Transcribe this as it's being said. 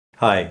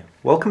Hi,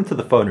 welcome to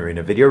the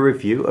PhoneArena video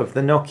review of the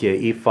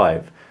Nokia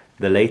E5,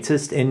 the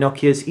latest in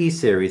Nokia's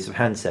E-series of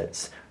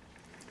handsets.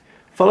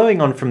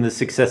 Following on from the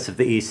success of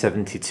the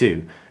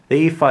E72,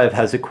 the E5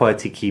 has a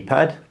QWERTY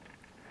keypad,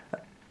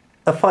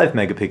 a 5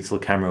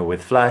 megapixel camera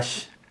with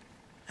flash,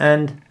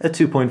 and a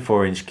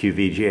 2.4-inch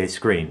QVGA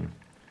screen.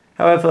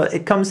 However,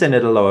 it comes in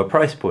at a lower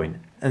price point,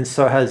 and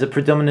so has a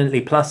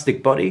predominantly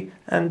plastic body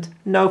and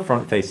no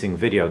front-facing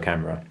video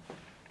camera.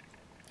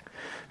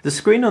 The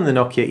screen on the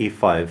Nokia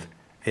E5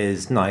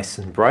 is nice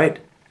and bright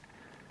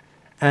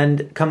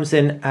and comes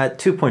in at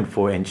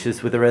 2.4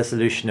 inches with a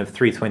resolution of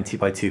 320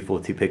 by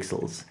 240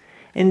 pixels.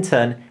 In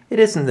turn, it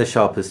isn't the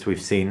sharpest we've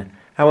seen,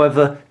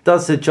 however,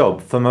 does the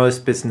job for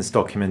most business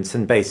documents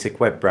and basic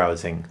web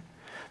browsing.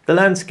 The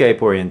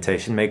landscape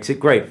orientation makes it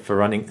great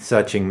for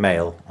searching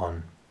mail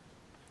on.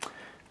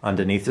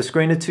 Underneath the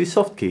screen are two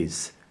soft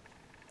keys,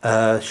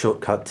 a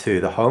shortcut to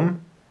the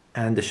home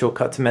and a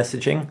shortcut to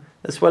messaging,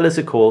 as well as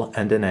a call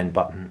and an end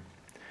button.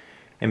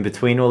 In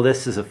between all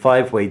this is a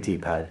 5-way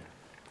D-pad.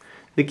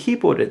 The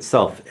keyboard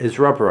itself is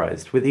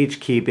rubberized, with each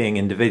key being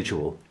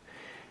individual.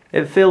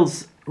 It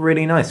feels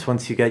really nice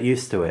once you get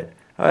used to it.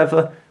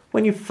 However,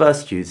 when you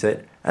first use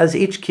it, as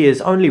each key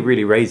is only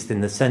really raised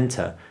in the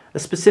center, a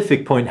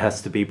specific point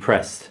has to be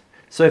pressed.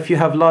 So if you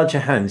have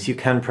larger hands, you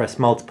can press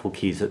multiple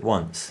keys at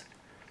once.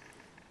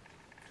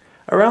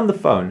 Around the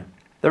phone,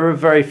 there are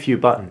very few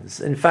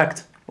buttons. In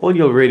fact, all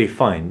you'll really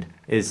find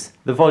is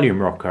the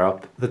volume rocker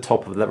up the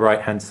top of the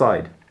right-hand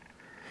side.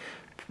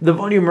 The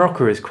volume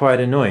rocker is quite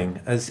annoying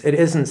as it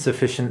isn't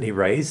sufficiently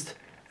raised,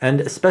 and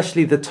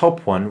especially the top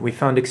one we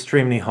found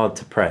extremely hard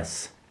to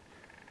press.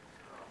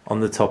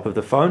 On the top of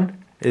the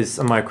phone is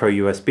a micro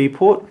USB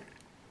port,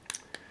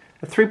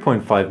 a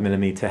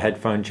 3.5mm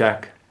headphone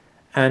jack,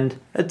 and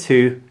a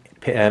 2mm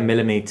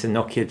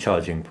Nokia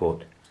charging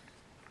port.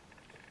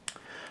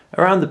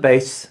 Around the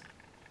base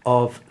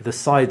of the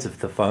sides of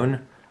the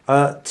phone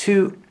are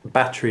two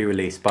battery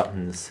release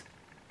buttons.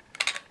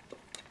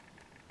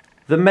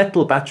 The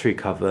metal battery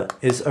cover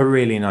is a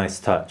really nice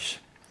touch.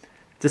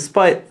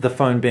 Despite the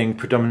phone being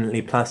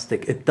predominantly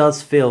plastic, it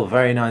does feel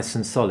very nice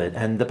and solid,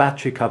 and the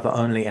battery cover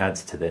only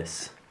adds to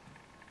this.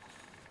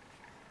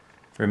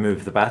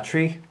 Remove the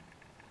battery,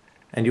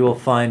 and you will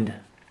find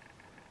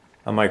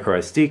a micro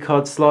SD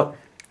card slot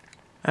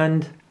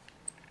and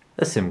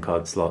a SIM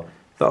card slot.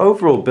 The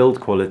overall build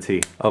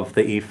quality of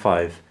the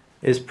E5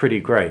 is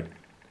pretty great.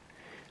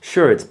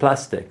 Sure, it's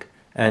plastic,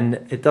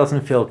 and it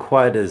doesn't feel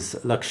quite as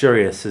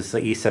luxurious as the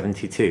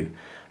E72,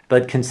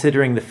 but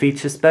considering the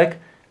feature spec,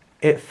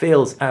 it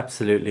feels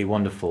absolutely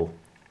wonderful.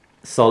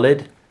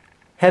 Solid,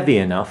 heavy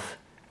enough,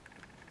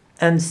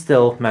 and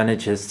still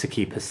manages to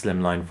keep a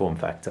slimline form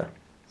factor.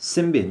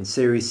 Symbian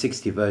Series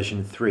 60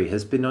 version 3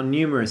 has been on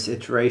numerous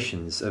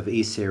iterations of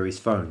E-series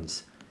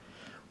phones,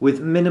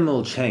 with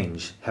minimal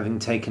change having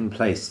taken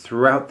place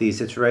throughout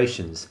these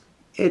iterations.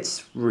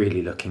 It's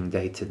really looking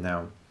dated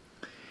now.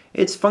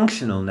 It's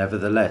functional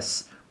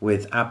nevertheless,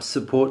 with app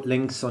support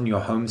links on your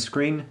home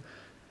screen,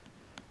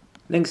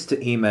 links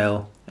to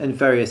email and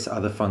various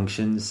other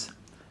functions,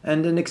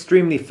 and an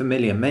extremely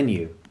familiar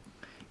menu.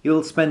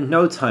 You'll spend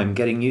no time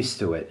getting used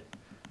to it,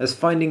 as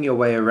finding your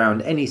way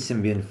around any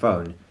Symbian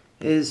phone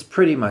is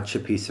pretty much a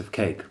piece of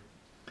cake.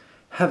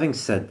 Having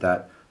said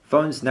that,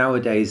 phones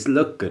nowadays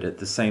look good at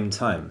the same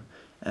time,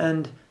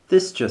 and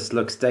this just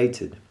looks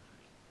dated.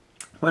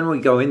 When we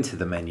go into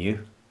the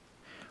menu,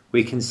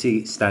 we can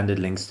see standard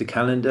links to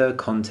calendar,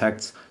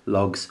 contacts,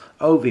 logs,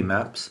 OV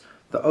maps,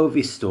 the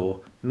OV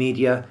store,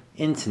 media,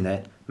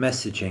 internet,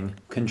 messaging,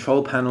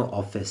 control panel,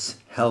 office,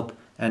 help,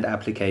 and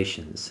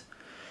applications.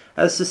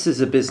 As this is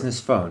a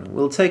business phone,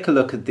 we'll take a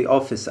look at the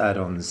office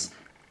add-ons.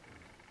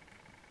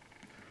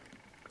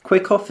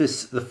 Quick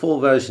Office, the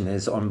full version,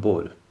 is on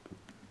board.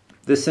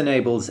 This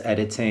enables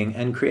editing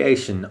and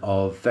creation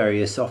of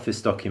various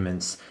Office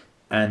documents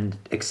and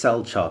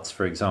Excel charts,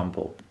 for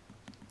example.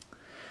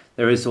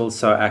 There is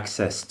also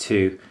access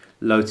to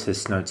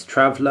Lotus Notes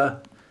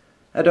Traveler,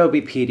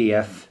 Adobe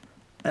PDF,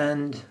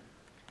 and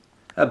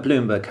a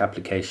Bloomberg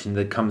application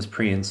that comes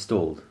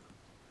pre-installed.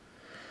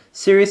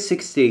 Series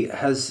 60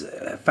 has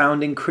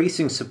found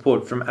increasing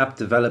support from app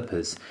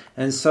developers,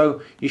 and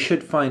so you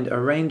should find a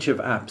range of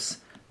apps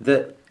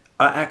that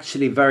are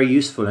actually very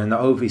useful in the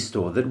OV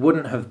store that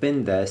wouldn't have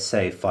been there,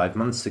 say, 5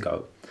 months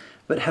ago.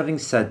 But having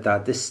said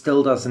that, this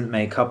still doesn't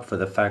make up for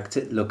the fact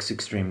it looks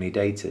extremely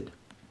dated.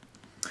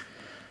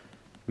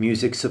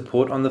 Music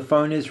support on the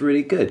phone is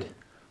really good.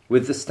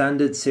 With the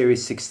standard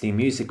Series 60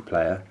 music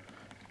player,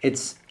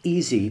 it's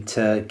easy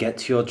to get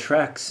to your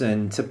tracks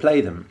and to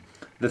play them.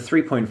 The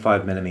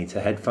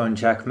 3.5mm headphone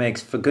jack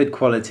makes for good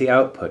quality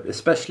output,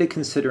 especially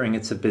considering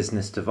it's a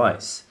business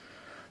device.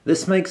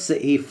 This makes the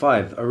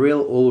E5 a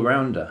real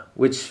all-rounder,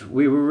 which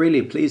we were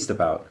really pleased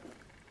about.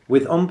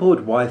 With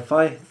onboard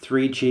Wi-Fi,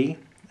 3G,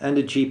 and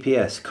a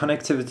GPS,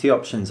 connectivity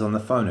options on the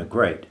phone are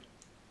great.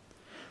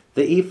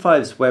 The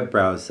E5's web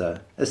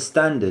browser, as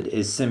standard,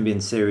 is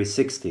Symbian Series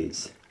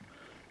 60's.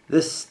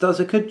 This does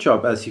a good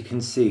job, as you can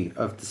see,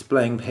 of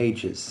displaying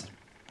pages.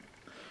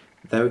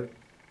 There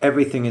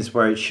Everything is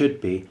where it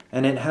should be,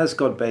 and it has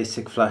got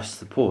basic flash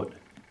support.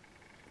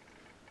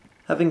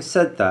 Having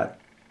said that,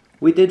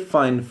 we did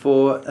find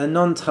for a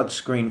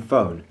non-touchscreen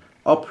phone,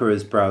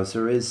 Opera's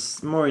browser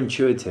is more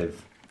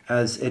intuitive,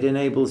 as it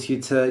enables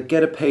you to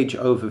get a page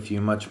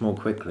overview much more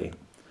quickly.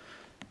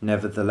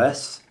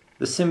 Nevertheless,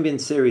 the Symbian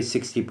Series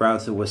 60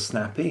 browser was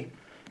snappy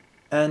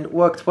and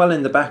worked well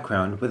in the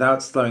background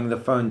without slowing the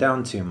phone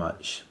down too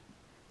much.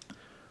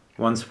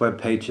 Once web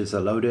pages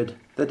are loaded,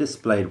 they're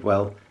displayed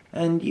well,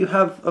 and you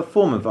have a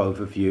form of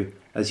overview,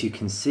 as you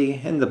can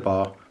see in the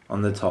bar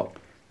on the top.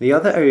 The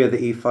other area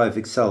the E5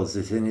 excels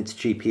is in its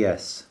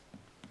GPS.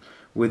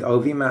 With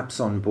OV Maps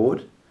on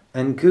board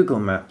and Google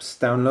Maps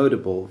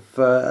downloadable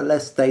for a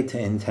less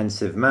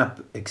data-intensive map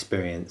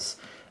experience,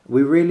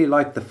 we really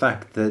like the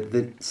fact that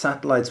the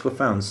satellites were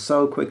found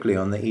so quickly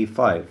on the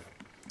E5.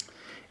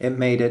 It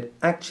made it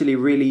actually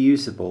really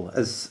usable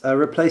as a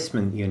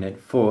replacement unit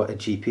for a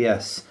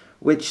GPS,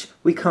 which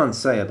we can't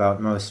say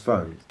about most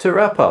phones. To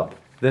wrap up,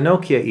 the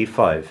Nokia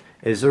E5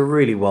 is a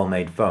really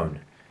well-made phone.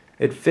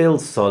 It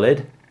feels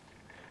solid,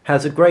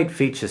 has a great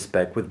feature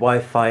spec with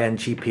Wi-Fi and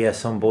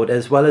GPS on board,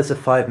 as well as a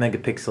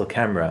 5-megapixel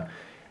camera,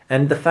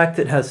 and the fact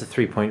it has a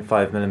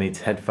 3.5mm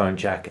headphone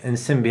jack and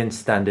Symbian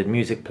standard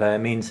music player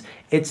means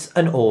it's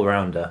an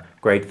all-rounder,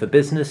 great for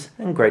business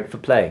and great for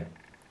play.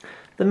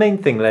 The main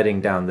thing letting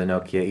down the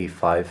Nokia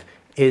E5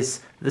 is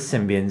the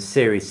Symbian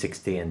Series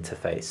 60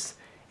 interface.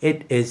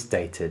 It is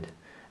dated,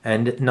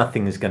 and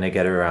nothing is going to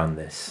get around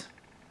this.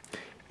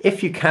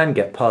 If you can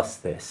get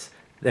past this,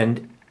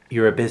 then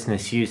you're a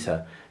business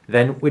user,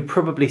 then we'd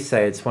probably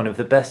say it's one of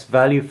the best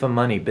value for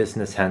money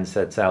business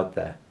handsets out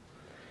there.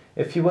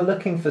 If you were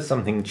looking for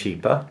something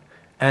cheaper,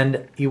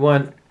 and you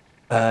weren't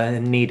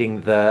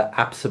needing the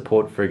app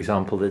support, for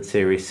example, that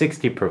Series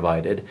 60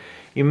 provided,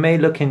 you may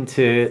look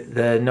into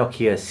the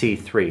Nokia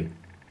C3.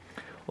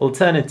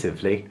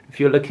 Alternatively, if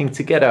you're looking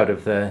to get out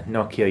of the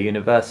Nokia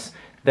universe,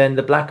 then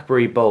the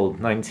BlackBerry Bold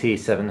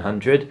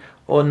 9700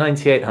 or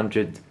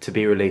 9800 to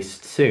be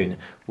released soon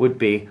would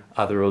be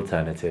other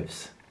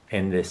alternatives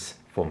in this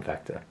form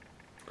factor.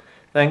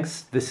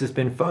 Thanks, this has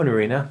been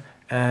PhoneArena,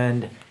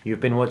 and you've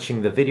been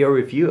watching the video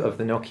review of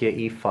the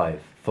Nokia E5.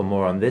 For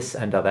more on this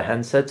and other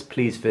handsets,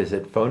 please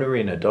visit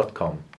phonearena.com.